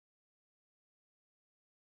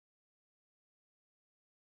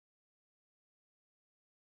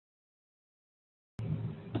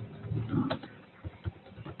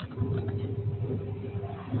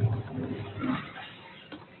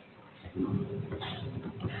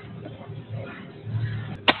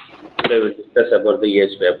Today we'll discuss about the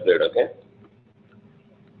EHP upgrade, okay?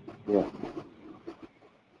 Yeah.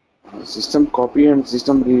 System copy and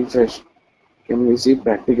system refresh. Can we see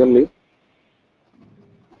practically?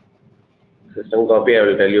 System copy, I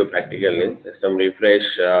will tell you practically. System refresh,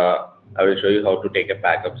 I will show you how to take a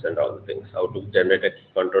backups and all the things, how to generate a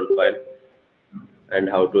control file, and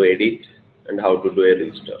how to edit, and how to do a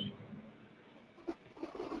restore.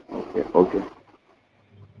 Okay.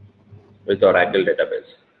 With Oracle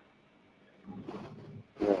database.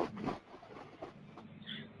 Yeah.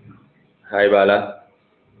 Hi Bala.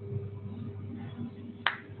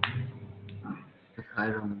 Hi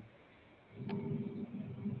Ram.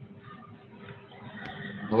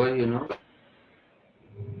 How are you now?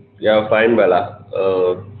 Yeah, fine Bala,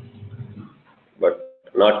 but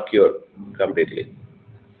not cured completely.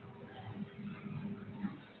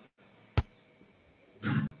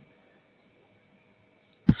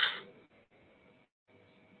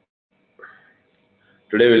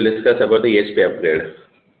 Today we'll discuss about the EHP upgrade.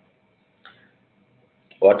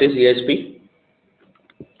 What is EHP?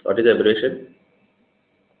 What is abbreviation?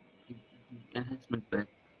 Enhancement pack.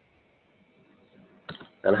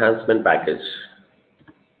 Enhancement package.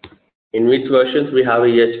 In which versions we have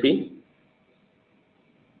EHP?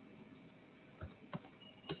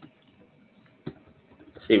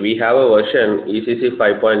 See, we have a version ECC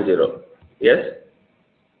 5.0. Yes?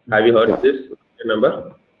 Have you heard this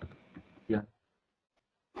number? Yeah.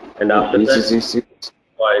 And after ECC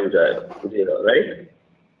that, 6.0, right?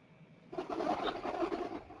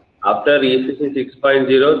 After ECC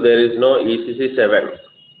 6.0, there is no ECC 7.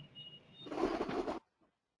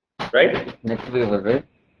 Right? NetWeaver, right?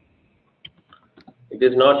 It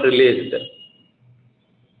is not released.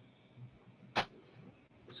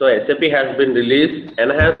 So SAP has been released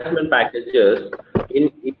enhancement packages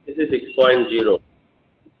in ECC 6.0.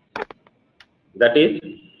 That is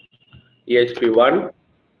EHP 1,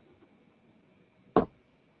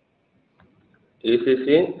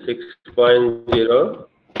 ECC 6.0,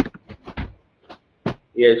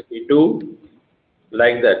 EHP 2,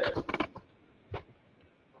 like that.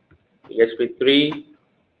 EHP 3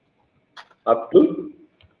 up to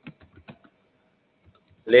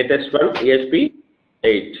latest one EHP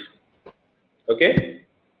 8. Okay?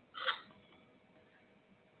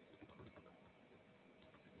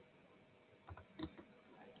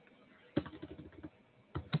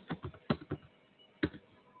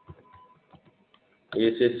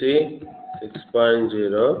 ECC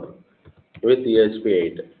 6.0 with EHP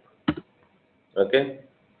 8. Okay?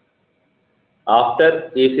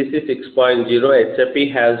 After ECC 6.0, SAP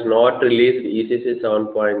has not released ECC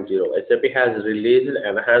 7.0. SAP has released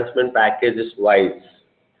enhancement packages wise.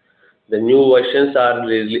 The new versions are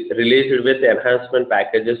released with enhancement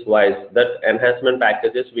packages wise. That enhancement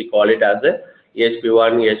packages we call it as a EHP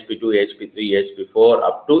 1, EHP 2, EHP 3, EHP 4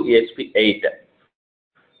 up to EHP 8.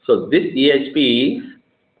 So this EHP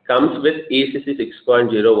comes with ECC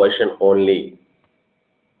 6.0 version only.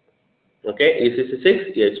 Okay, ECC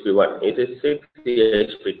 6, EHP 1, ECC 6,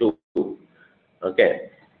 EHP 2.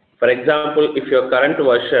 Okay. For example, if your current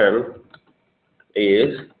version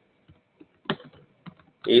is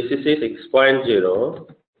ECC 6.0,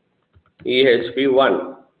 EHP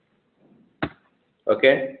 1.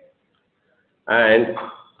 Okay. And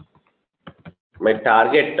my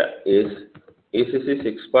target is ECC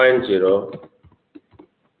 6.0,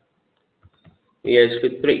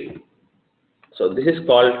 EHP 3. So this is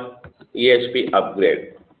called EHP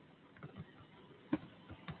upgrade.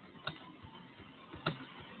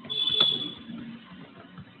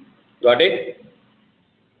 Got it?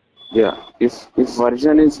 Yeah. If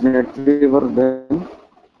version is NetWeaver, then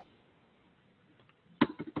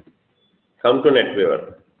Come to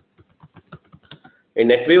NetWeaver. In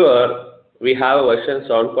NetWeaver, we have version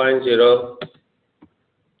 7.0,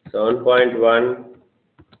 7.1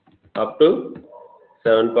 up to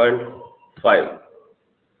 7.5.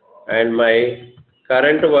 And my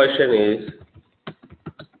current version is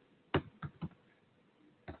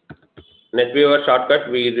NetWeaver shortcut,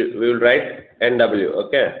 we will write NW,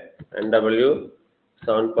 okay? NW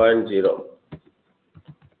 7.0.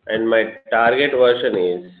 And my target version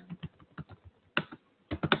is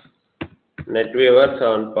NetWeaver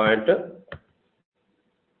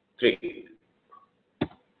 7.3.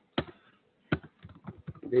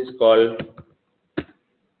 This is called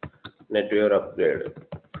NetWeaver upgrade.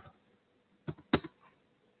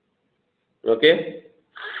 Okay?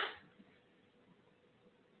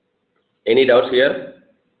 Any doubts here?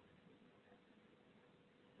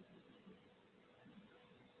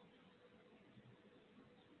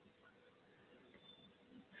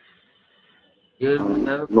 Here we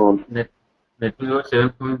have No. NetWeaver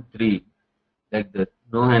 7.3, like that.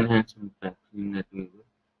 No enhancement packs in NetWeaver.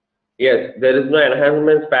 Yes, there is no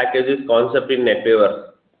enhancements packages concept in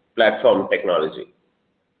NetWeaver platform technology.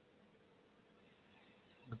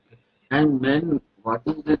 Okay. And then, what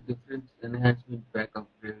is the difference enhancement pack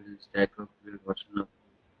upgrade and stack upgrade version of?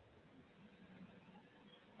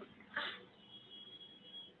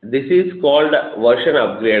 This is called version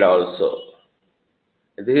upgrade also.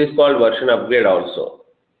 This is called version upgrade also.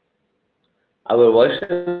 Our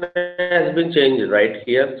version has been changed right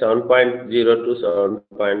here, 7.0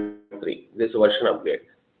 to 7.3. This version upgrade.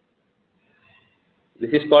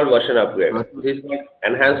 This is called version upgrade. This is called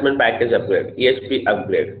enhancement package upgrade, EHP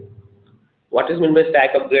upgrade. What is meant by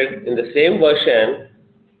stack upgrade? In the same version,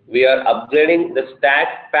 we are upgrading the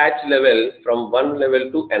stack patch level from one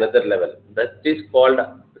level to another level. That is called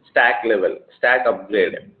stack level, stack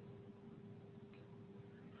upgrade.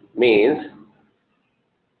 Means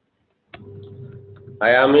I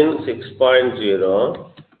am in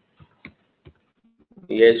 6.0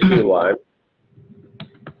 EHP1.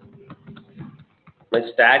 My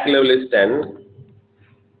stack level is 10.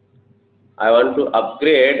 I want to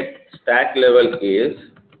upgrade, stack level is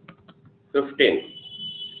 15.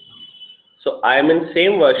 So I am in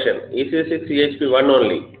same version, EC6 EHP1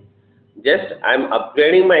 only. Just I am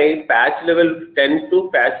upgrading my patch level 10 to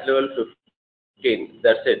patch level 15.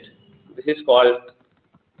 That's it. This is called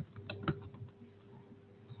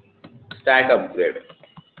stack upgrade.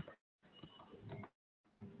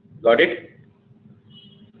 Got it?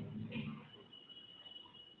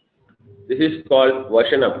 This is called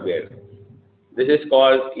version upgrade. This is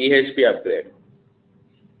called EHP upgrade.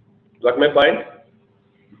 Got my point?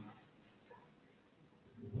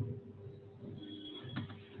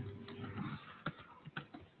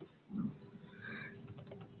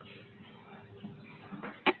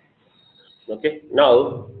 Okay.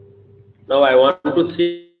 Now I want to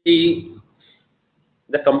see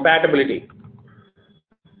the compatibility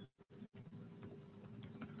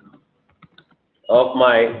of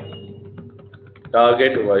my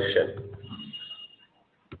target version.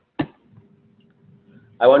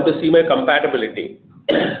 I want to see my compatibility,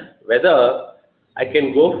 whether I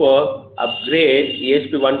can go for upgrade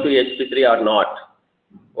EHP1 to EHP3 or not.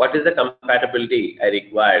 What is the compatibility I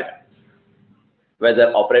required?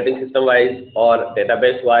 Whether operating system wise or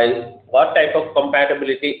database wise, what type of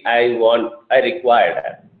compatibility I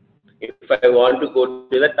required if I want to go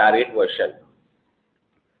to the target version.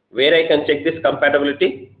 Where I can check this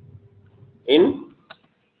compatibility? In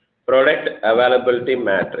product availability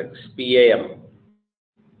matrix, PAM,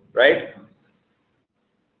 right?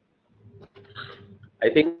 I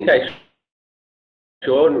think I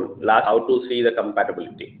shown last how to see the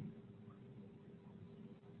compatibility.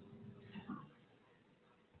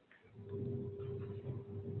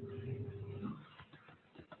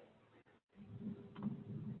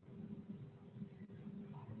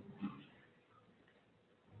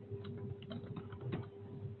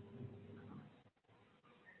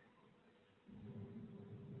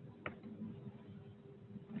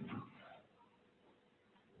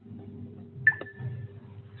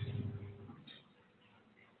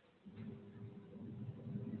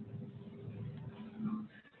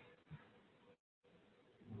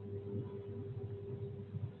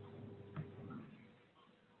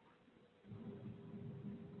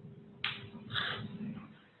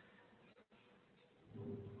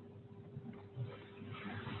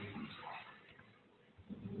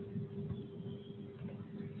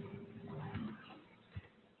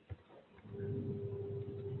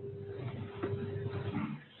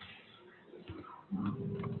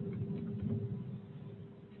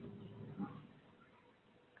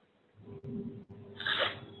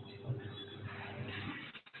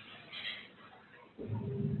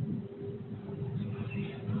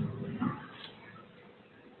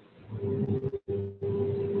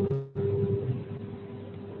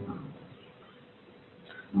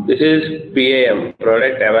 This is PAM,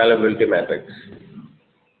 product availability matrix.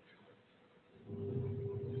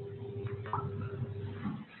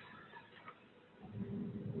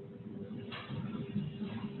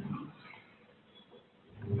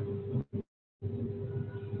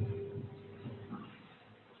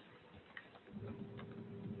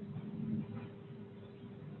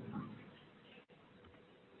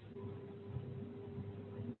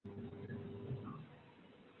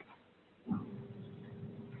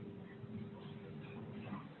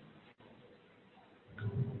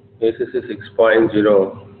 This is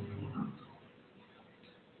 6.0.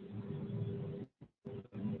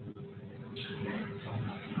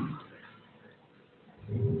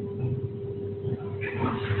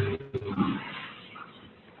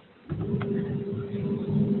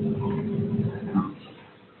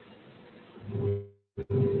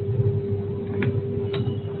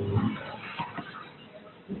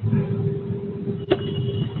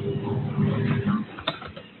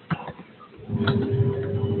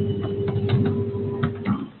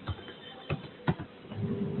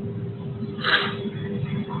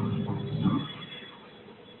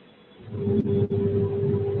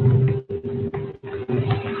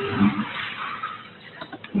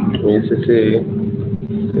 ECC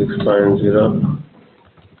 6.0.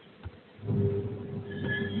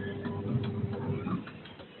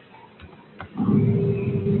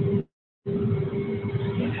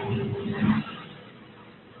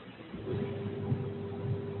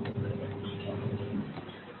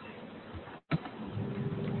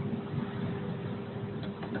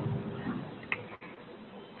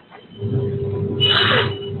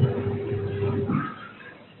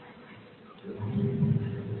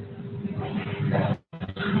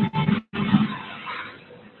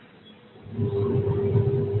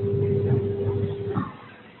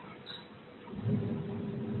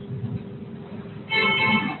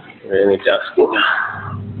 Any tasking.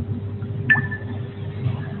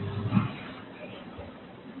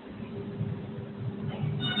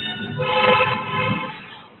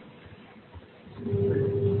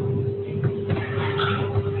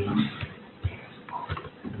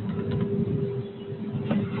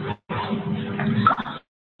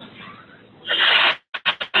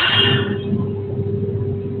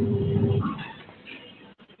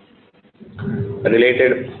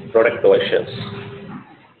 Related product versions.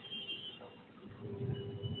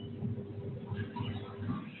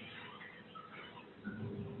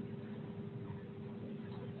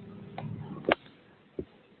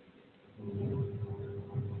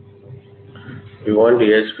 We want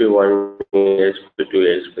ESP1, ESP2,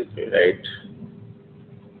 ESP3, right?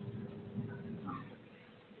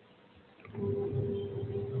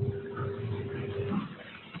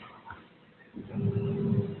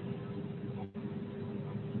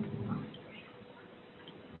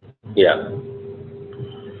 Yeah.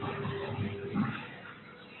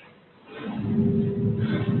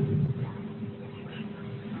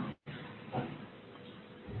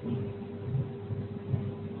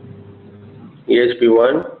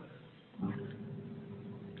 ESP1,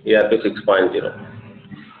 ERP 6.0.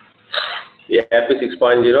 ERP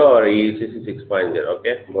 6.0 or ECC 6.0,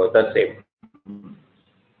 okay? Both are same.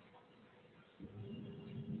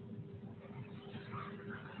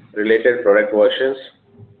 Related product versions.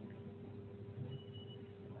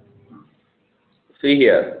 See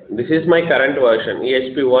here, this is my current version,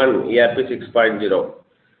 ESP1, ERP 6.0.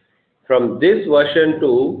 From this version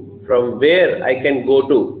to, from where I can go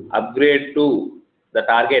to, upgrade to the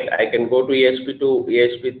target, I can go to ESP2,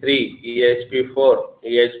 ESP3, ESP4,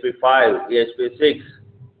 ESP5, ESP6,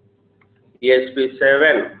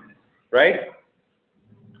 ESP7, right?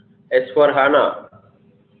 S4HANA,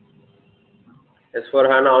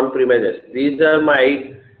 S4HANA on-premises. These are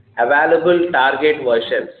my available target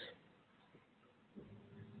versions.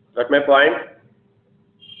 Got my point?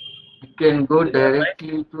 We can go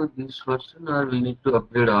directly to this version, or we need to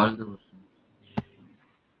upgrade all the versions?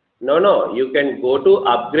 No, you can go to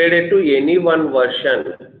upgrade it to any one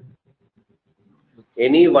version.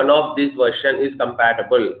 Any one of these version is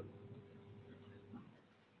compatible.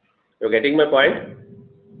 You're getting my point?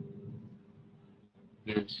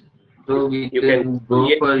 Yes. So we You can go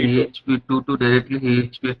EHP2. for EHP2 to directly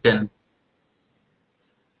EHP10.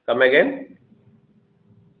 Come again?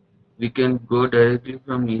 We can go directly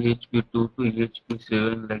from EHP2 to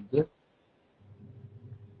EHP7 like that.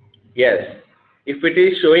 Yes. If it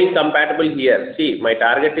is showing compatible here, see, my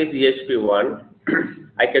target is ESP1.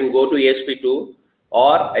 I can go to ESP2,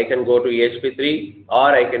 or I can go to ESP3,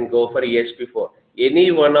 or I can go for ESP4. Any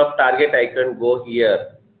one of target I can go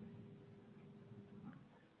here.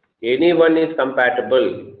 Any one is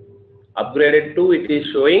compatible. Upgraded to, it is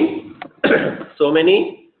showing so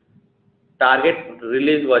many target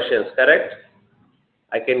release versions, correct?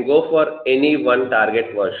 I can go for any one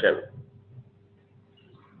target version.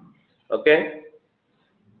 Okay?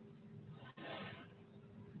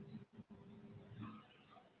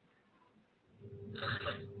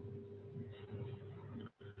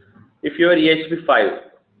 If you are ESP5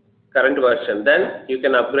 current version, then you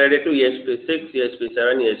can upgrade it to ESP6,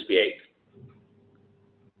 ESP7, ESP8.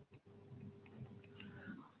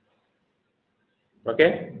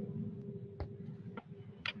 Okay?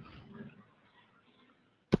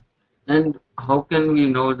 And how can we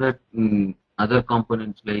know that other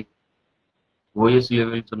components like OS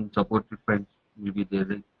level, some supported files will be there,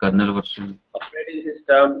 like kernel version? Operating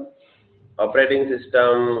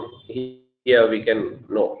system, here we can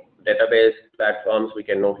know. Database platforms we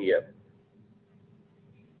can know here.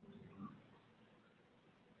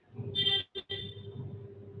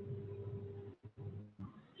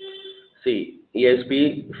 See,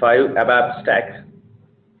 ESP5 ABAP stack,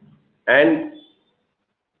 and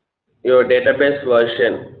your database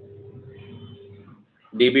version,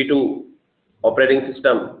 DB2 operating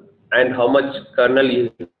system, and how much kernel is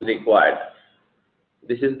required.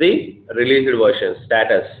 This is the released version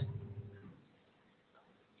status.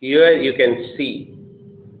 Here you can see,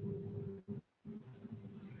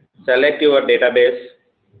 select your database,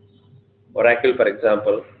 Oracle for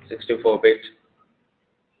example, 64-bit,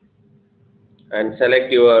 and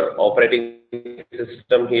select your operating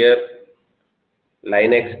system here,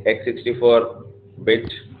 Linux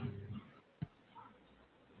x64-bit.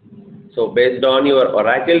 So based on your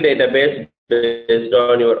Oracle database, based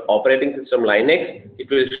on your operating system Linux, it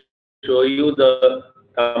will show you the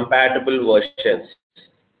compatible versions.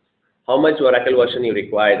 How much Oracle version you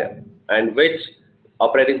required, and which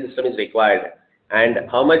operating system is required, and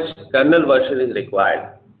how much kernel version is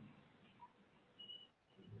required.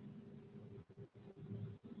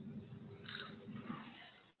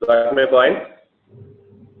 Got my point?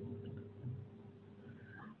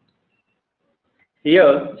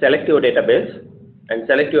 Here, select your database and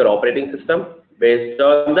select your operating system. Based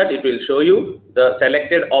on that, it will show you the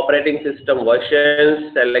selected operating system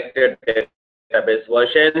versions, selected database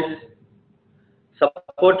versions,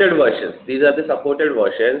 supported versions. These are the supported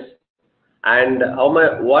versions, and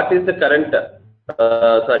what is the current?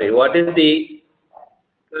 What is the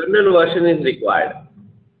kernel version is required?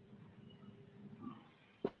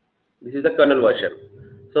 This is the kernel version.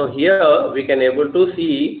 So here we can able to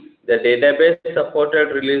see the database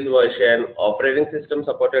supported release version, operating system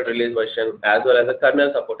supported release version, as well as the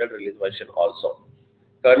kernel supported release version also.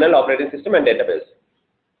 Kernel, operating system, and database.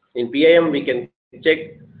 In PIM we can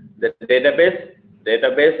check the database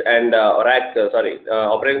and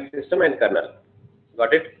operating system and kernel.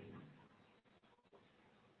 Got it?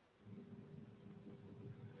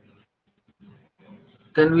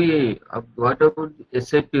 Can we, what about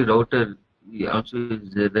SAP router? Also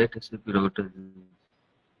is there, right? SAP router.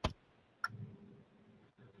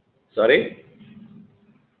 Sorry?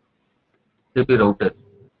 SAP router.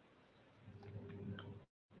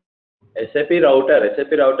 SAP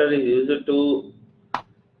router is used to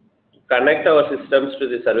connect our systems to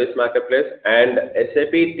the service marketplace, and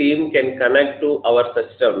SAP team can connect to our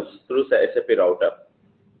systems through the SAP router.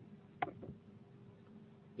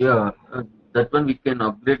 Yeah, that one we can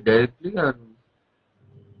upgrade directly, or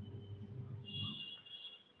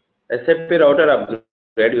SAP router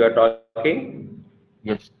upgrade you are talking?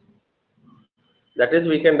 yes. That is,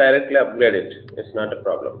 we can directly upgrade it. It's not a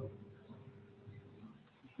problem.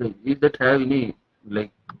 Does that have any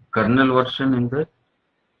like kernel version in there?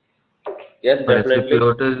 Yes, For definitely. SAP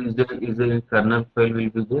router, is a kernel file will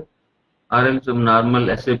be there, or else some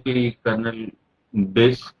normal SAP kernel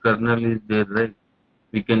base kernel is there, right?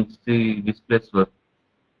 We can see displays work.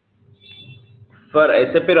 For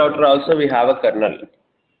SAP router also we have a kernel.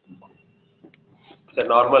 It's a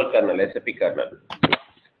normal kernel, SAP kernel.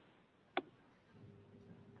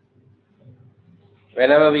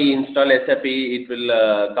 Whenever we install SAP, it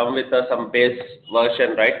will come with some base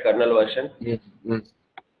version, right? Kernel version. Yes, yes.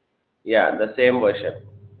 Yeah, the same version,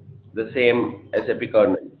 the same SAP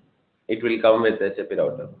kernel. It will come with SAP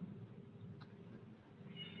router.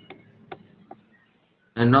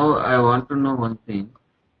 And now I want to know one thing.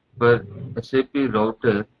 For SAP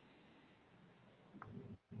router,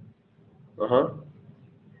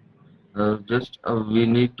 we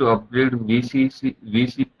need to upgrade VC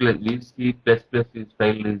plus is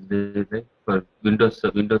file is there, right? For Windows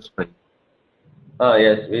 5.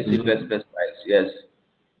 Yes, VC++ files. Yes.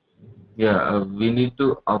 Yeah, we need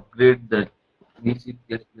to upgrade that VC++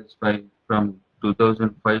 file from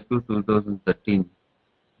 2005 to 2013.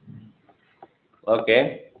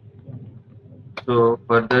 Okay. So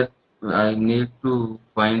for that, I need to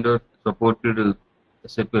find out supported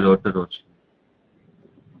SAP router version.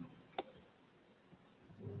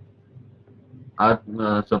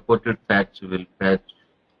 Or supported patch level.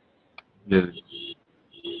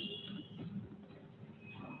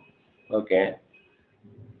 Okay.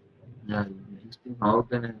 Yeah, interesting. How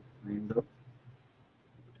can I find out?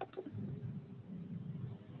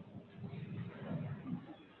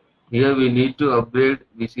 Here we need to upgrade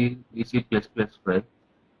VC++ file.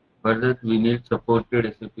 For that we need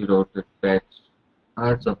supported SAP router patch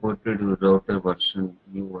or supported router version,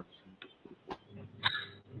 new version.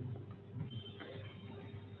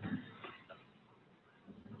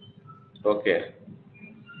 Okay.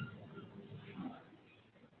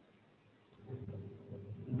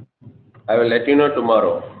 I will let you know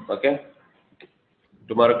tomorrow. Okay.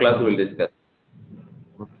 Tomorrow class we will discuss.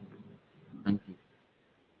 Okay. Thank you.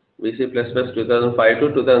 VC++ 2005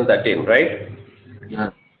 to 2013, right?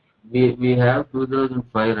 Yeah, we have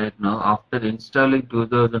 2005 right now. After installing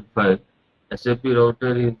 2005, SAP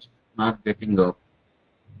router is not getting up.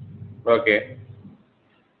 Okay.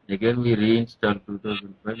 Again, we reinstall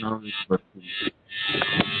 2005. Now it's working.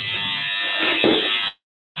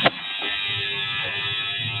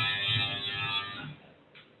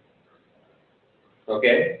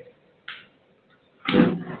 Okay.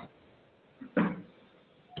 Yeah.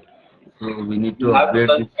 So we need You to have to upgrade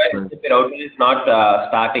this. subscribe if the router is not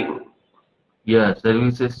starting. Yeah,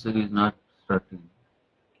 services is not starting.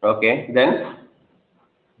 Okay. Then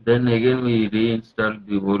Then again we reinstalled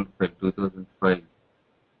the old file 2005.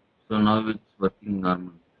 So now it's working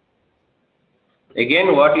normal.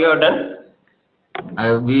 again, what you have done?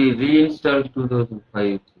 We reinstalled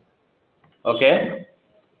 2005. Okay.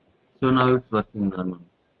 So now it's working normal.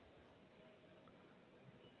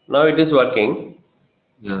 Now it is working.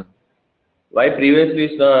 Yeah. Why previously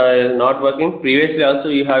is not working? Previously also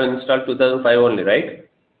you have installed 2005 only, right?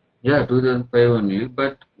 Yeah, 2005 only,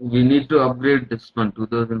 but we need to upgrade this one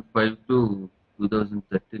 2005 to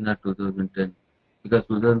 2013 or 2010 because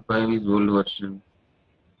 2005 is old version.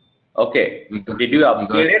 Okay. We got, Did you we got,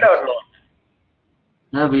 upgrade it or not?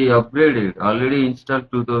 yeah, we upgraded, already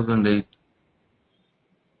installed 2008.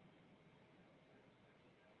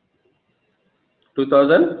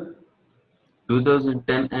 2000?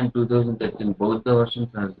 2010 and 2013, both the versions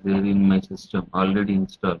are there in my system, already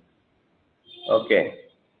installed. Okay.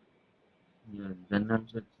 Yeah, then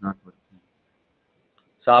also it's not working.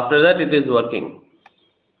 So after that it is working.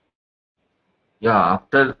 Yeah,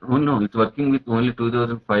 after, oh no, it's working with only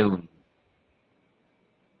 2005 only.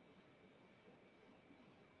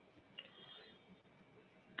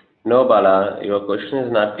 No, Bala, your question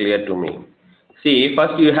is not clear to me. See,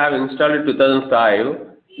 first you have installed 2005.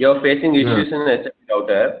 You are facing Yeah. issues in SAP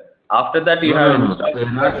router. After that you No, have no, no, installed.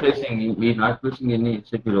 we're not facing any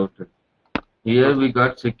SAP router. Here we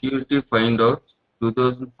got security find out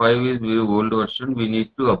 2005 is very old version, we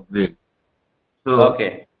need to upgrade. So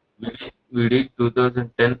Okay. we did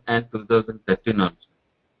 2010 and 2013 also.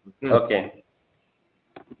 Okay. Okay.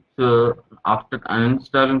 So after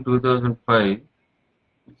uninstalling 2005,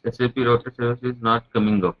 SAP router service is not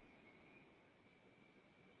coming up.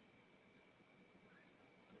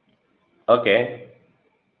 Okay.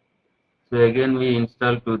 So again we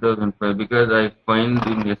install 2005 because I find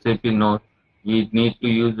in SAP note we need to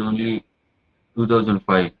use only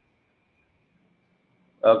 2005.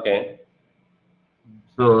 Okay.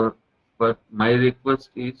 So, but my request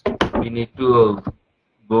is we need to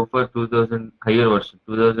go for 2000 higher version,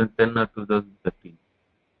 2010 or 2013.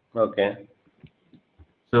 Okay.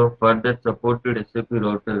 So for that supported SAP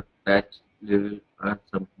router patch level or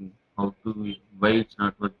something, how to why it's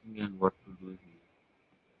not working and what to do here.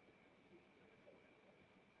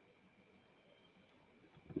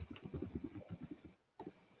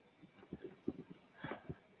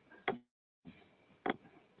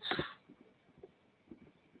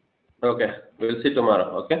 Okay. We'll see tomorrow.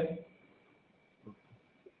 Okay.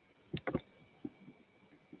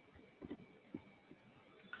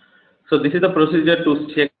 So this is the procedure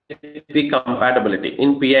to check the compatibility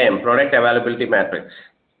in PIM, product availability matrix.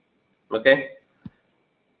 Okay.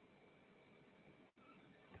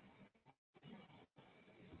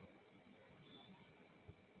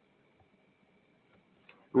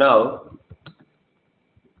 Now,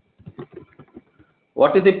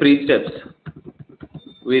 what is the pre-steps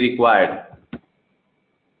we required?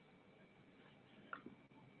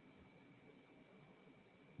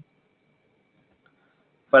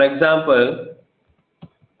 For example,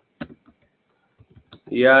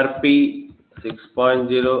 ERP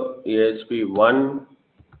 6.0, EHP 1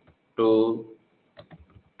 to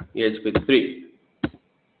EHP 3.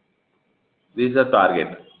 This is the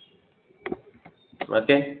target.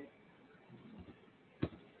 Okay.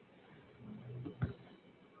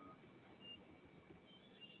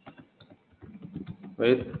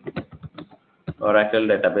 With Oracle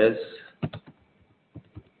database,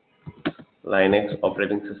 Linux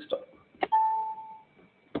operating system.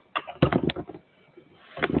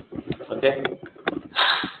 Okay.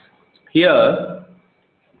 Here,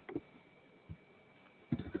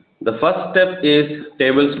 the first step is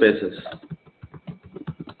table spaces.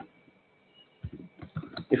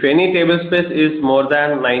 If any table space is more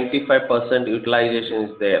than 95% utilization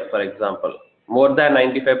is there, for example, more than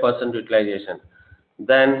 95% utilization,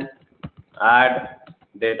 then add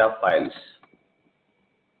data files.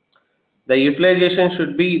 The utilization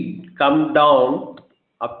should be come down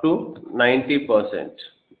up to 90%.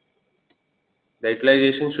 The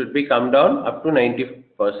utilization should be come down up to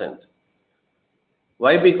 90%.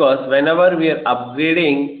 Why? Because whenever we are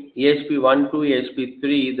upgrading ESP1 to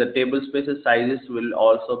ESP3, the table spaces sizes will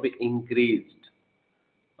also be increased.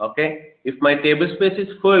 Okay, if my table space is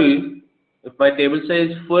full, if my table size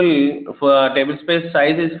is full, table space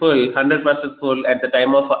size is full, 100% full at the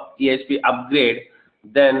time of ESP upgrade,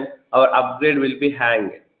 then our upgrade will be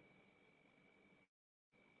hanged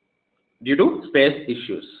due to space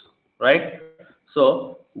issues, right?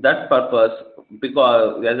 So that purpose,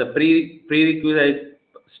 because as a prerequisite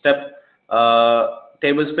step,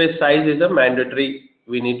 table space size is a mandatory.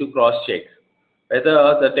 We need to cross check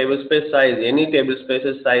whether the table space size, any table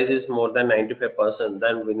space's size is more than 95%,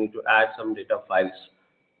 then we need to add some data files,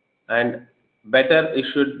 and better it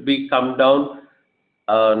should be come down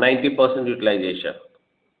 90% utilization.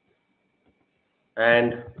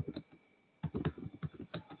 And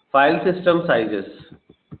file system sizes.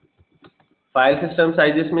 File system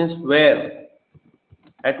sizes means where?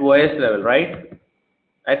 At OS level, right?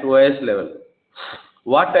 At OS level.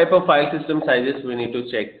 What type of file system sizes we need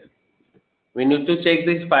to check? We need to check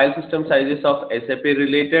these file system sizes of SAP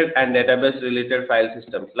related and database related file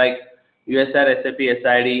systems like USR SAP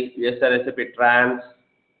SID, USR SAP Trans,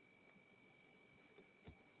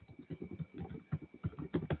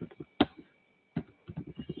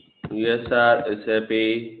 USR SAP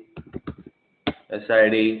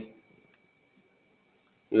SID,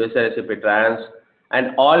 USR SAP Trans,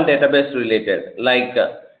 and all database related like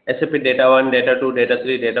SAP Data 1, Data 2, Data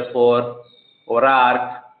 3, Data 4, or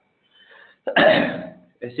ARC,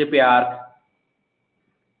 SAP ARC,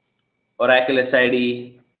 Oracle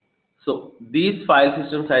SID. So these file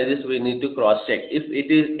system sizes we need to cross check. If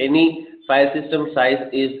it is any file system size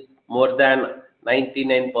is more than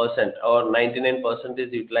 99% or 99%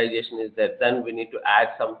 is utilization is there, then we need to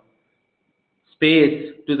add some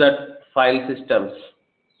space to that file systems.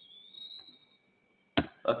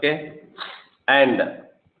 Okay, and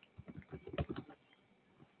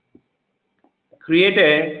create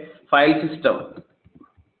a file system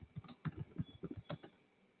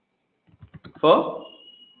for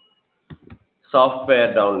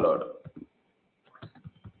software download.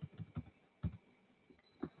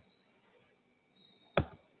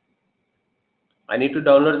 I need to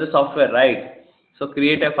download the software, right? So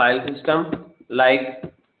create a file system like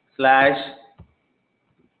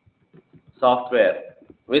 /software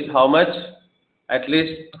with how much? At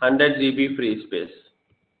least 100 GB free space.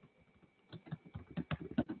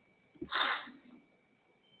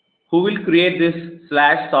 Who will create this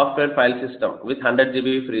 /software file system with 100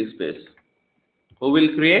 GB free space? Who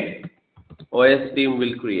will create? OS team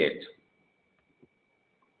will create.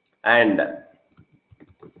 And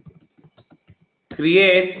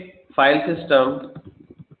create file system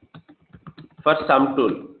for sum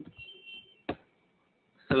tool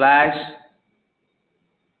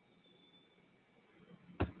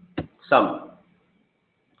 /sum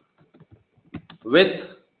with,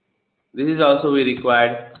 this is also we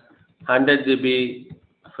required 100 GB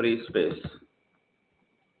free space.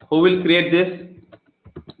 Who will create this?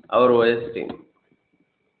 Our OS team.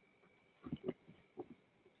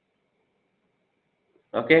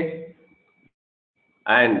 Okay,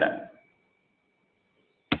 and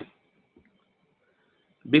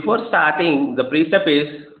before starting, the pre-step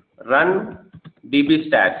is run DB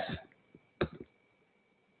stats.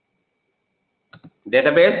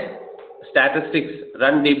 Database statistics,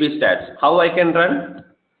 run DB stats. How I can run?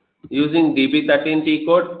 Using DB13T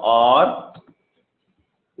code or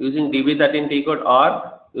using DB13T code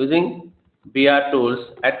or using BR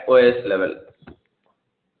tools at OS level.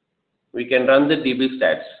 We can run the DB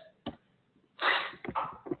stats.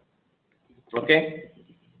 Okay.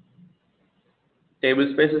 Table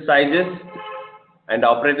spaces sizes and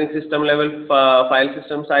operating system level file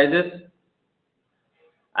system sizes,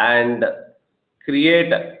 and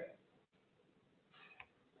create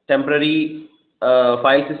temporary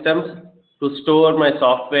file systems to store my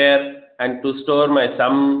software and to store my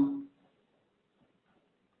sum,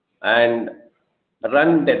 and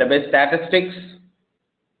run database statistics.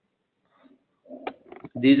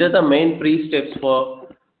 These are the main pre-steps for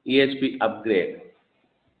ESP upgrade.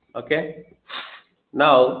 Okay.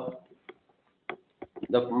 Now,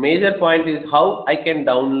 the major point is how I can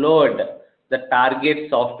download the target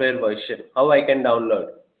software version. How I can download?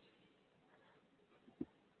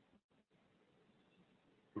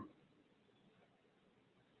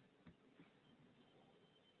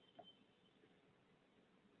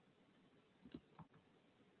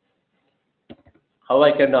 How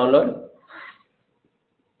I can download?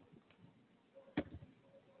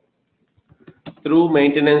 Through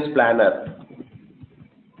maintenance planner.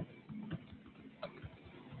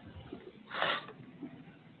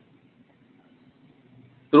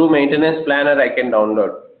 Through maintenance planner I can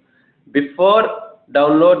download. Before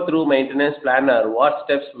download through maintenance planner, what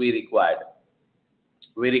steps we required?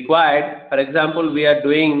 We required, for example, we are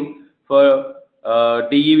doing for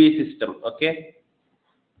DEV system, okay?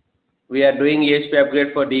 We are doing EHP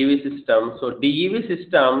upgrade for DEV system. So DEV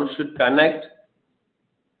system should connect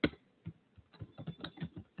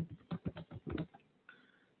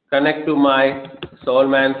to my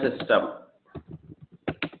Solman system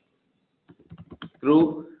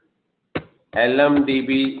through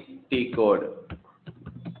LMDB code.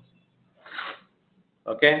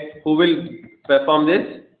 Okay, who will perform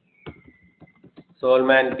this?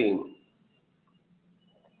 Solman team.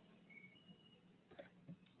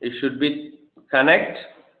 It should be connect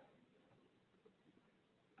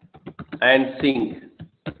and sync.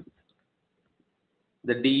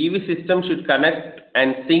 The DEV system should connect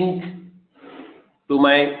and sync to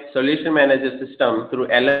my solution manager system through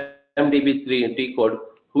LMDB3 code.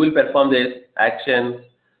 Who will perform this action?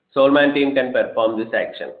 Solman team can perform this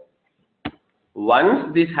action.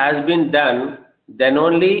 Once this has been done, then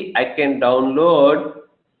only I can download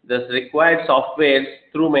the required software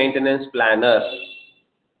through maintenance planner.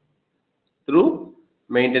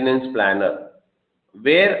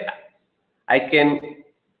 Where I can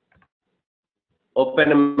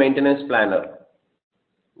open a maintenance planner.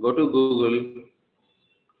 Go to Google.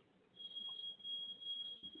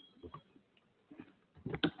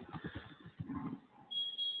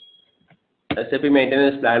 SAP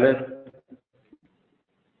maintenance planner.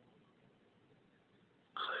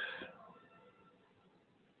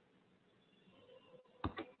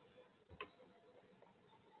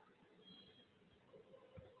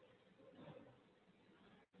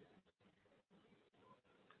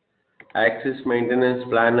 Access maintenance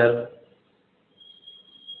planner.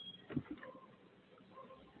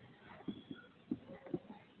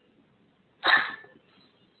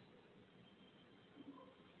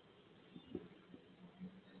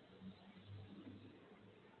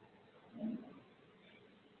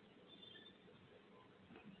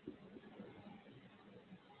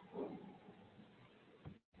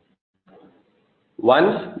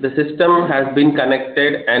 Once the system has been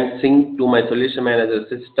connected and synced to my solution manager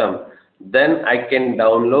system, then I can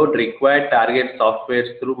download required target software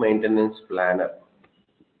through maintenance planner.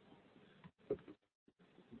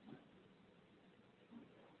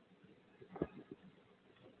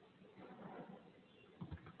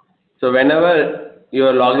 So whenever you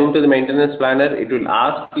are logging to the maintenance planner, it will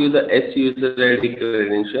ask you the S user ID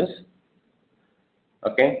credentials.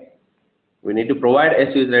 Okay, we need to provide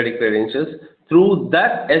S user ID credentials. Through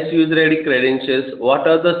that S user ID credentials, what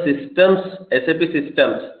are the systems, SAP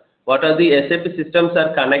systems? What are the SAP systems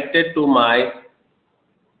are connected to my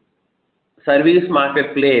service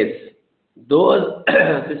marketplace? Those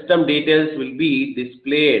system details will be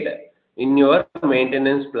displayed in your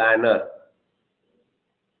maintenance planner.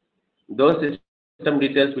 Those system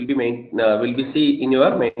details will be seen in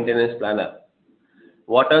your maintenance planner.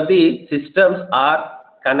 What are the systems are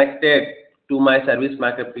connected to my service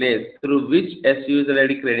marketplace through which S user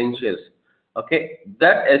ID credentials? Okay,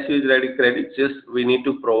 that S user ID credentials we need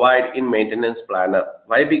to provide in maintenance planner.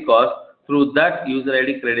 Why? Because through that user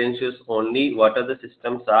ID credentials only, what are the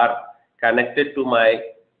systems are connected to my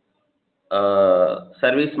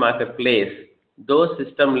service marketplace. Those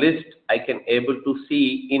system lists I can able to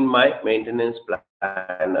see in my maintenance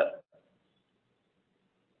planner.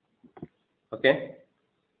 Okay.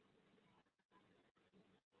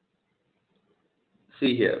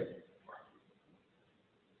 See here.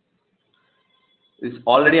 This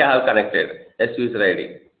already I have connected S user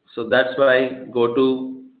ID. So that's why go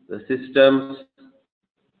to the systems.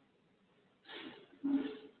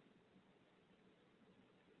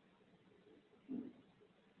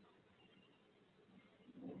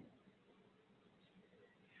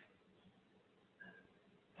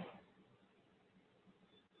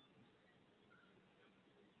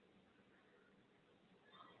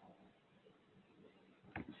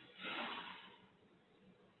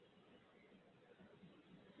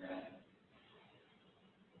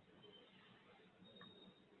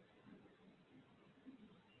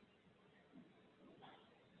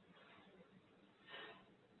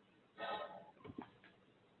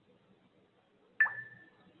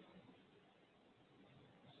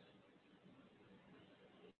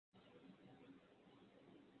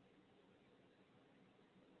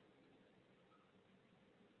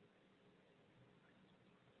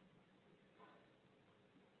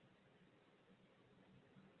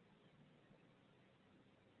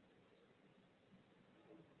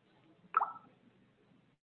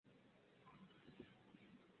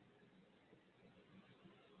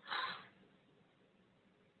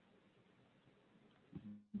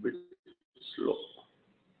 slow.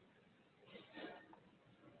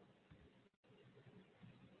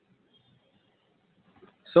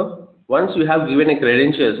 So once you have given a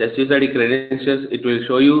credentials, SUSID credentials, it will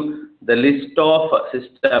show you the list of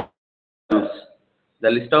systems. The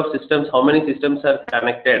list of systems, how many systems are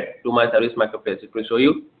connected to my service marketplace. It will show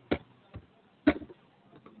you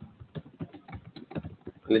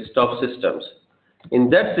list of systems. In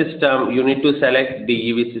that system, you need to select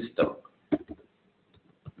the EV system.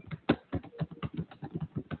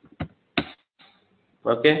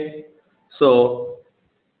 Okay. So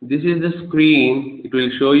this is the screen. It will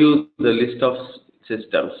show you the list of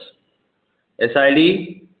systems.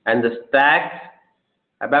 SID and the stack,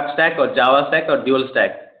 ABAP stack or Java stack or dual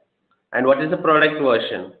stack. And what is the product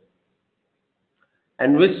version?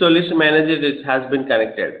 And which solution manager it has been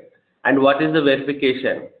connected? And what is the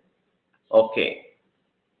verification? Okay.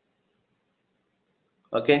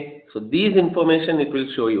 Okay. So these information it will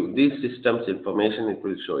show you. These systems information it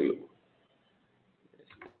will show you.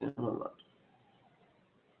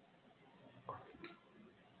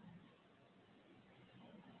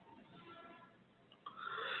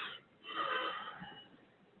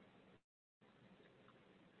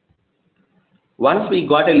 Once we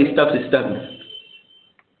got a list of systems,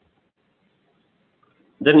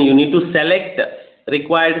 then you need to select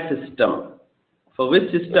required system. For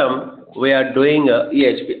which system we are doing a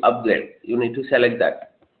EHP upgrade, you need to select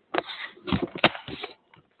that.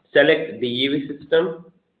 Select the EV system.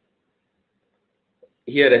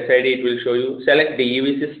 Here SID it will show you. Select the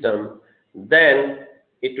EV system. Then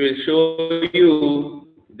it will show you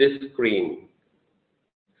this screen.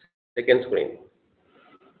 Second screen.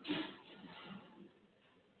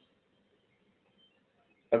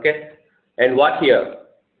 Okay. And what here?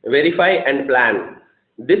 Verify and plan.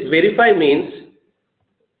 This verify means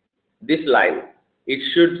this line. It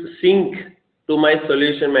should sync to my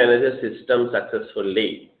solution manager system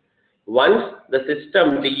successfully. Once the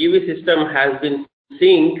system, the EV system has been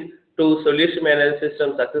synced to solution manager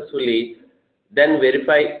system successfully, then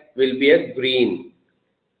verify will be a green.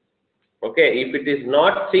 Okay, if it is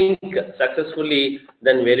not synced successfully,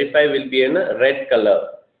 then verify will be in a red color.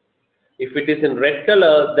 If it is in red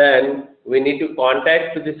color, then we need to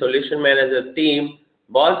contact to the solution manager team.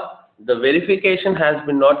 Boss, the verification has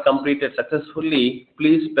been not completed successfully.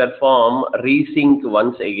 Please perform resync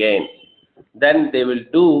once again. Then they will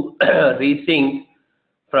do resync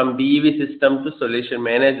from DEV system to solution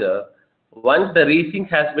manager. Once the resync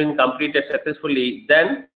has been completed successfully,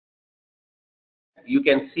 then you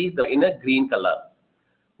can see the in a green color.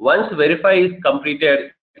 Once verify is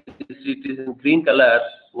completed, it is in green color.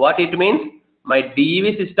 What it means? My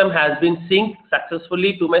DEV system has been synced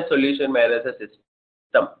successfully to my solution manager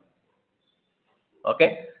system.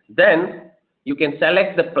 Okay. Then you can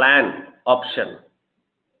select the plan option.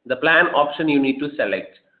 The plan option you need to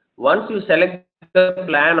select. Once you select the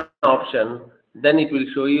plan option, then it will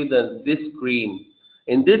show you this screen.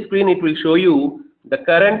 In this screen, it will show you the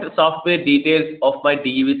current software details of my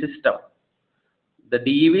DEV system. The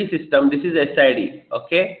DEV system, this is SID.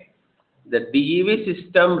 Okay. The DEV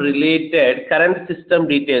system related current system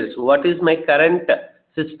details. What is my current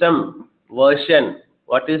system version?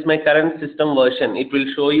 What is my current system version? It will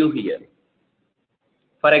show you here.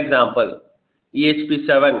 For example, EHP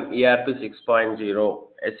 7, ERP 6.0,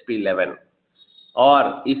 SP 11,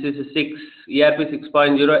 or ECC 6, ERP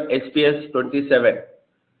 6.0, SPS 27,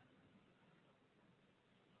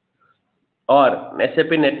 or SAP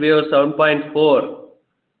NetWeaver 7.4,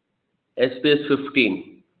 SPS 15.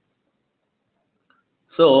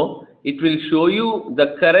 So it will show you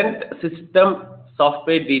the current system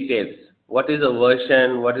software details. What is the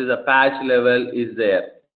version, what is the patch level is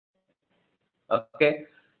there. Okay.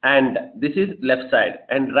 And this is left side.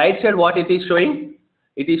 And right side, what it is showing?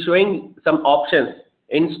 It is showing some options.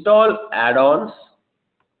 Install add-ons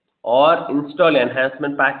or install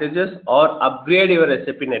enhancement packages or upgrade your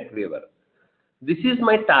SAP NetWeaver. This is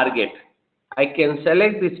my target. I can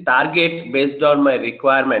select this target based on my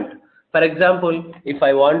requirement. For example, if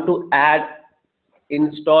I want to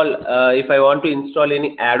install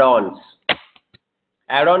any add-ons.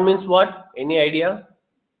 Add-on means what? Any idea?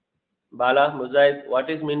 Bala, Mujahid, what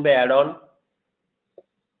is mean by add-on?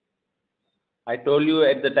 I told you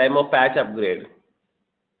at the time of patch upgrade.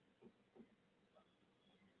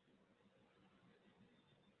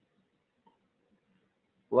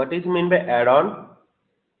 What is mean by add-on?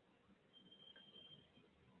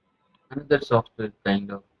 Another software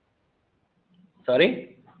kind of.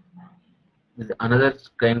 Sorry? Another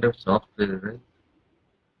kind of software, right?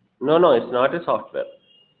 No, it's not a software.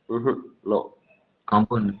 No.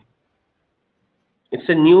 Component. It's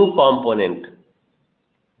a new component.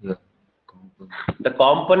 Yeah. The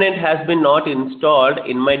component has been not installed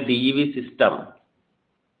in my DEV system.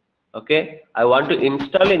 Okay, I want to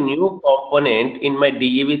install a new component in my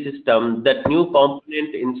DEV system. That new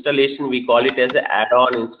component installation, we call it as an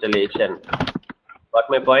add-on installation. Got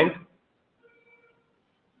my point?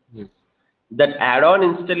 Yes. That add-on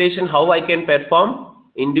installation, how I can perform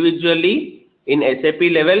individually in SAP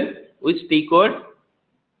level, which T code?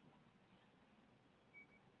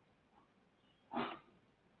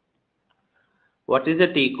 What is the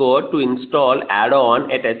T code to install add-on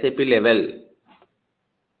at SAP level?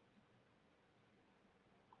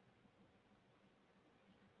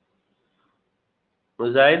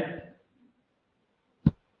 Muzaid?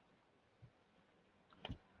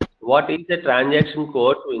 What is the transaction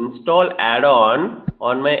code to install add-on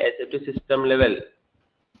on my SAP system level?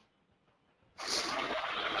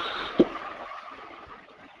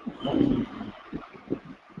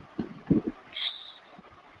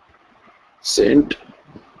 Saint.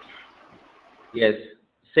 Yes,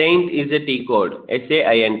 Saint is a T code,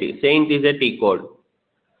 SAINT. Saint is a T code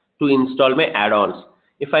to install my add-ons.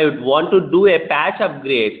 If I would want to do a patch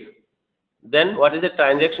upgrade, then what is the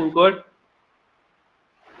transaction code?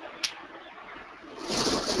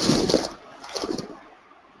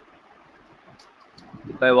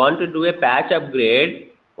 If I want to do a patch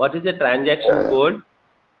upgrade, what is the transaction code?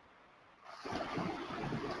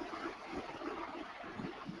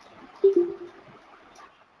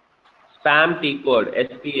 SPAM T code,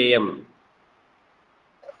 SPAM.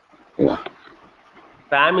 Yeah.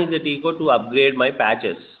 SPAM is a T code to upgrade my patch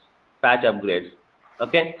upgrades.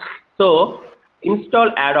 Okay. So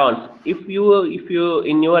install add-ons. If you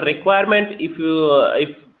in your requirement, if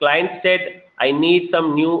client said I need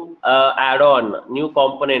some new add-on, new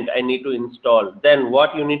component I need to install, then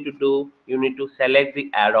what you need to do? You need to select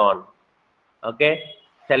the add-on. Okay.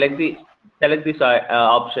 Select this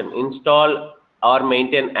option, install or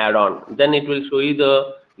maintain add-on. Then it will show you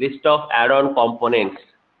the list of add-on components.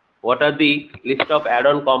 What are the list of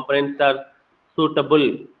add-on components are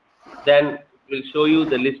suitable? Then it will show you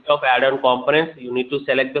the list of add-on components. You need to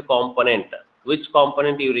select the component. Which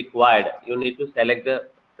component you required? You need to select the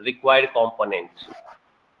required component.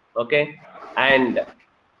 Okay. And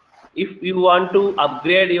if you want to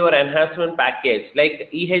upgrade your enhancement package like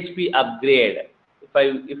EHP upgrade,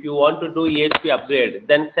 if you want to do EHP upgrade,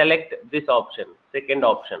 then select this option, second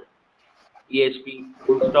option, EHP,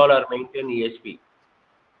 install or maintain EHP.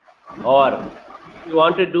 Or if you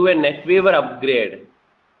want to do a NetWeaver upgrade,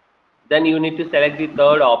 then you need to select the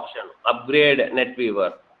third option, upgrade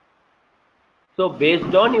NetWeaver. So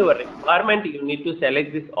based on your requirement, you need to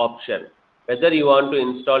select this option, whether you want to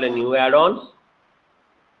install a new add-ons.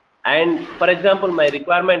 And for example, my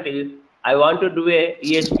requirement is I want to do a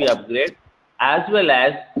EHP upgrade, as well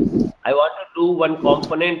as I want to do one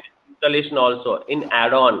component installation also in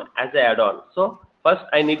add-on, as an add-on. So first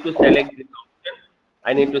I need to select this option,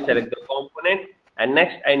 I need to select the component, and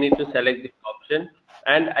next I need to select this option,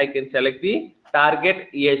 and I can select the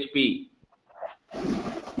target EHP,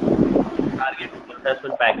 target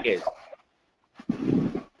enhancement package.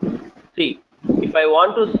 See, if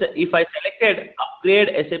I selected upgrade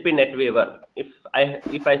SAP NetWeaver,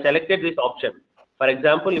 if I selected this option, for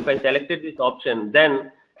example, if I selected this option,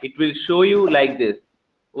 then it will show you like this.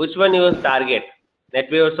 Which one you target?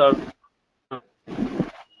 NetWeaver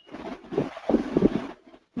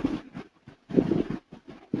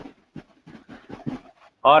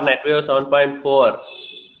or NetWeaver 7.4.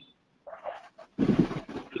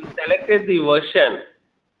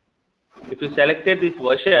 If you selected the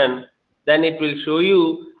version, then it will show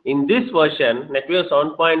you in this version, NetWeaver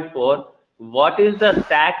 7.4, what is the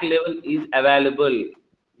stack level is available,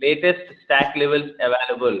 latest stack levels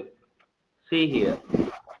available. See here.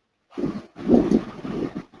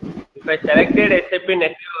 If I selected SAP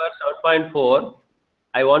NetWeaver 7.4,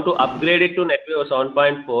 I want to upgrade it to NetWeaver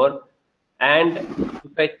 7.4, and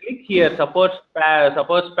if I click here, support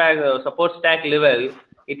stack level,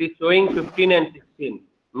 it is showing 15 and 16.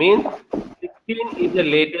 Means 16 is the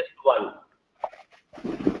latest one.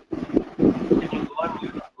 Can you go on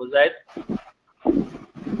mute, Muzaid?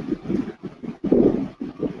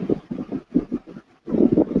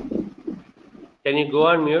 Can you go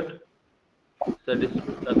on mute? So this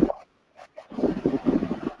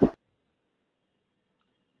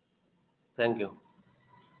thank you.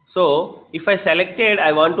 So if I selected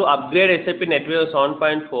I want to upgrade SAP NetWeaver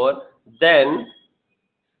 7.4, then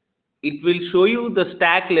it will show you the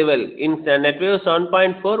stack level in NetWeaver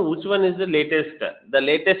 7.4. Which one is the latest? The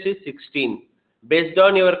latest is 16. Based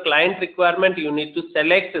on your client requirement, you need to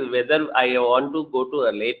select whether I want to go to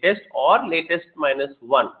the latest or latest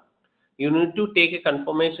 -1. you need to take a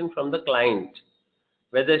confirmation from the client.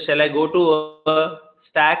 Whether shall I go to a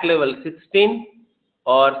stack level 16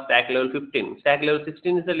 or stack level 15. Stack level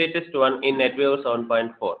 16 is the latest one in NetWeaver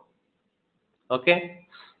 7.4. Okay.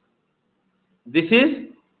 This is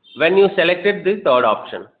when you selected the third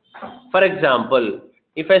option. For example,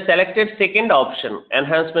 if I selected second option,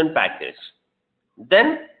 enhancement package,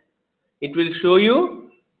 then it will show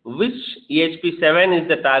you which EHP7 is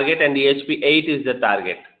the target and EHP8 is the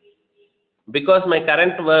target. Because my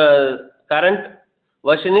current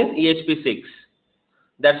version is EHP6.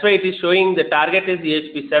 That's why it is showing the target is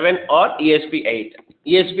EHP7 or EHP8.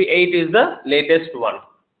 EHP8 is the latest one.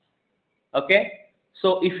 Okay.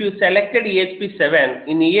 So if you selected EHP7,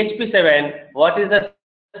 in EHP7, what is the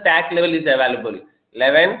stack level is available?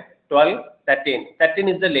 11, 12, 13. 13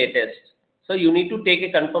 is the latest. So you need to take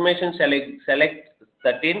a confirmation, select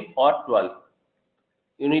 13 or 12.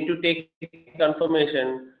 You need to take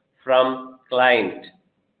confirmation from client.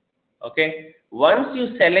 Okay. Once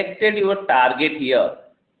you selected your target here,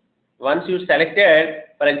 once you selected,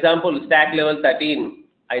 for example, stack level 13,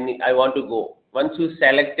 I want to go. Once you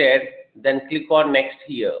selected, then click on next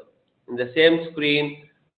here. In the same screen,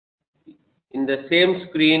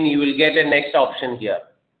 you will get a next option here.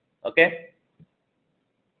 Okay.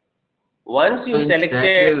 Once you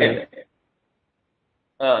selected,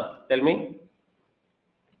 tell me.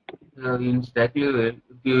 In stack level, if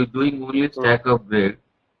you are doing only stack upgrade,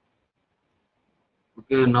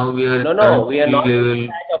 okay, now we are No, we are not level.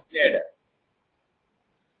 stack upgrade.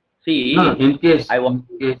 See, No, in case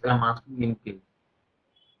I'm asking in case.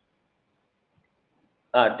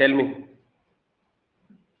 Tell me.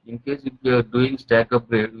 In case if we are doing stack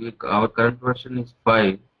upgrade, our current version is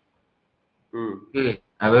 5. Okay,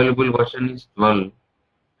 available version is 12.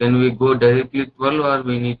 Can we go directly 12 or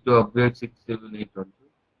we need to upgrade 6, 7, 8 also?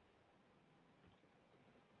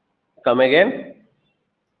 Come again.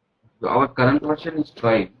 So our current version is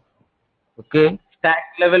 5. Okay. Stack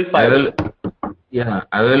level 5.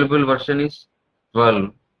 Available version is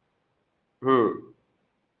 12.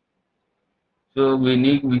 So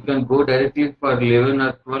we can go directly for 11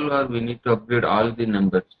 or 12, or we need to upgrade all the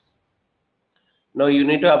numbers. No, you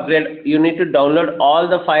need to upgrade. You need to download all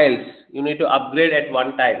the files. You need to upgrade at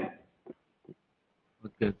one time.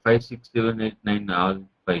 Okay, 5, 6, 7, 8, 9, all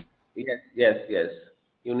 5. Yes.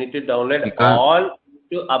 You need to download all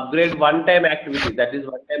to upgrade one time activity. That is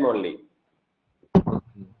one time only.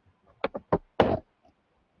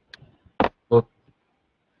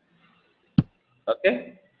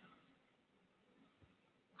 Okay.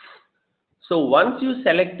 So once you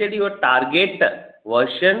selected your target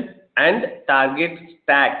version and target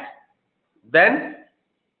stack, then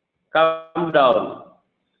come down.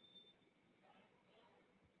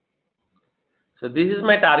 So this is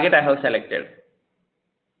my target I have selected.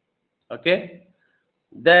 Okay.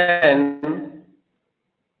 Then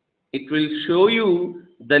it will show you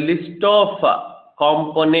the list of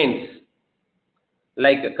components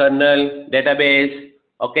like kernel, database,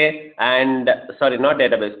 okay, and sorry, not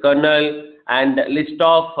database, kernel, and list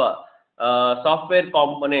of software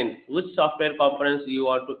components. Which software components you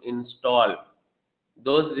want to install?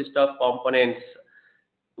 Those list of components.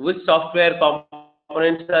 Which software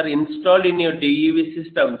components are installed in your DEV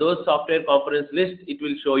system? Those software components list it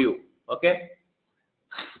will show you. Okay.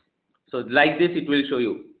 So like this it will show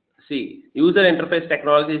you. See, user interface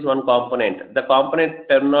technology is one component. The component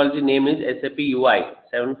terminology name is SAP UI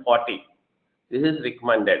 740. This is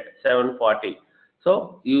recommended 740.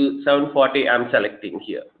 So 740 I'm selecting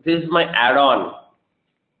here. This is my add-on.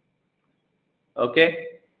 Okay.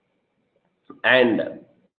 And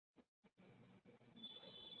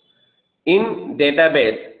in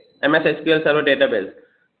database, MS SQL Server database,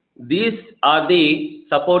 these are the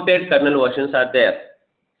supported kernel versions are there.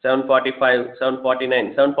 745,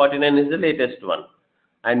 749. 749 is the latest one.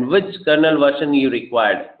 And which kernel version you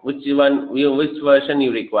required? Which version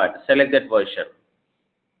you required? Select that version.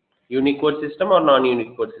 Unicode system or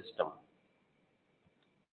non-Unicode system.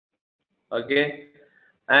 Okay.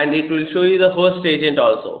 And it will show you the host agent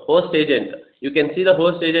also. Host agent. You can see the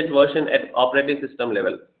host agent version at operating system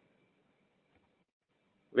level.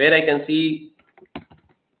 Where I can see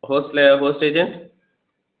host agent.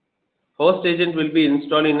 Host agent will be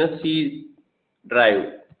installed in a C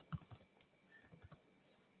drive.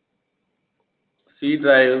 C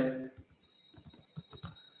drive,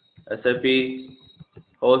 SAP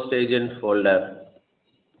host agent folder,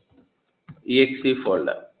 exe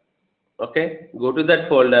folder. Okay, go to that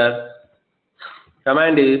folder.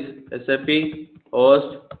 Command is SAP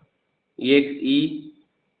host exe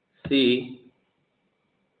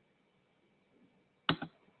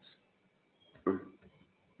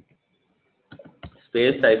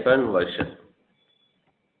space hyphen version.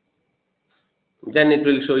 Then it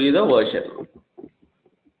will show you the version.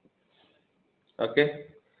 Okay.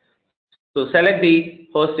 So select the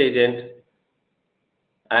host agent,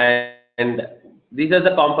 and these are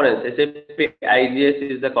the components. SAP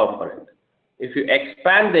IGS is the component. If you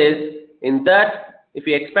expand this, in that, if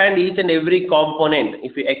you expand each and every component,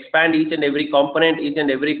 it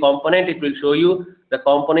will show you the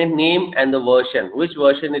component name and the version, which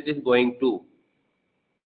version it is going to.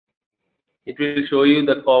 It will show you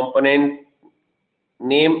the component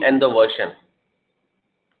name and the version.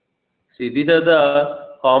 See, these are the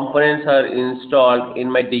components are installed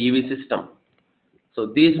in my DV system. So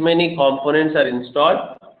these many components are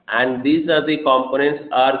installed, and these are the components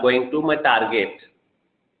are going to my target.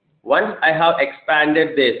 Once I have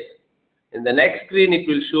expanded this, in the next screen it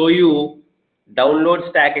will show you download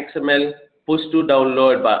stack XML, push to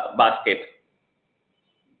download basket.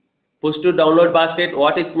 Push to download basket,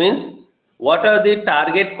 what it means? What are the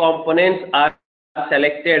target components are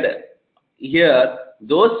selected here?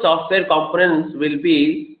 Those software components will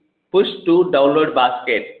be pushed to download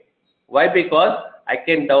basket. Why? Because I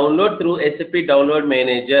can download through SAP Download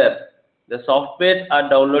Manager. The software are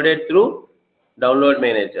downloaded through Download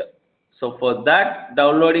Manager. So for that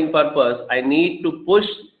downloading purpose, I need to push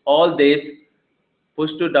all this, push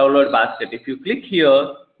to download basket. If you click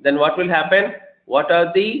here, then what will happen? What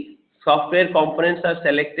are the software components are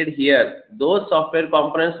selected here? Those software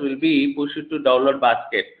components will be pushed to download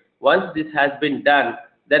basket. Once this has been done,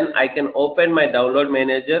 then I can open my Download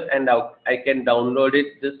Manager and I can download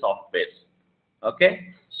it, the software.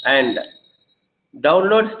 Okay, and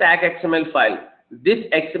download stack XML file. This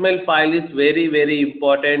XML file is very, very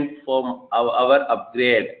important for our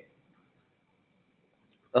upgrade.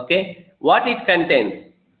 Okay, what it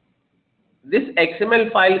contains? This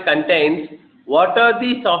XML file contains what are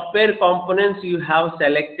the software components you have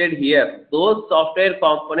selected here. Those software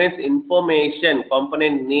components information,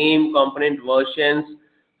 component name, component versions,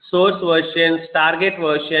 source versions, target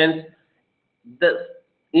versions, the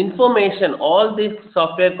information, all these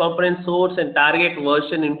software component source and target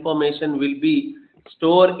version information will be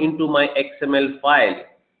stored into my XML file.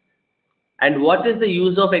 And what is the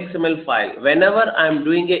use of XML file? Whenever I am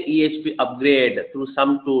doing a EHP upgrade through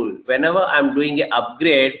some tool, whenever I am doing a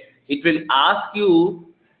upgrade, it will ask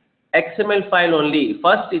you XML file only.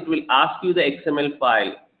 First, it will ask you the XML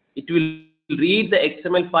file. It will read the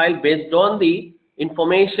XML file. Based on the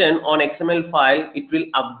information on XML file, it will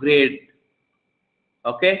upgrade.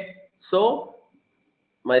 Okay, so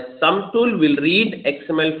my sum tool will read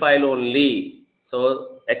XML file only.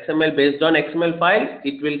 So XML, based on XML file,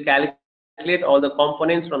 it will calculate all the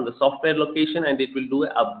components from the software location and it will do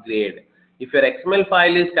an upgrade. If your XML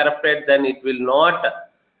file is corrupted, then it will not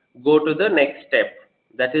go to the next step.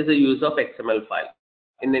 That is the use of XML file.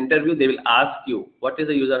 In the interview, they will ask you what is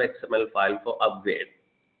the use of XML file for upgrade.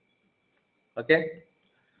 Okay,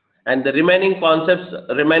 and the remaining concepts,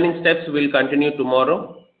 remaining steps will continue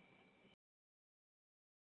tomorrow.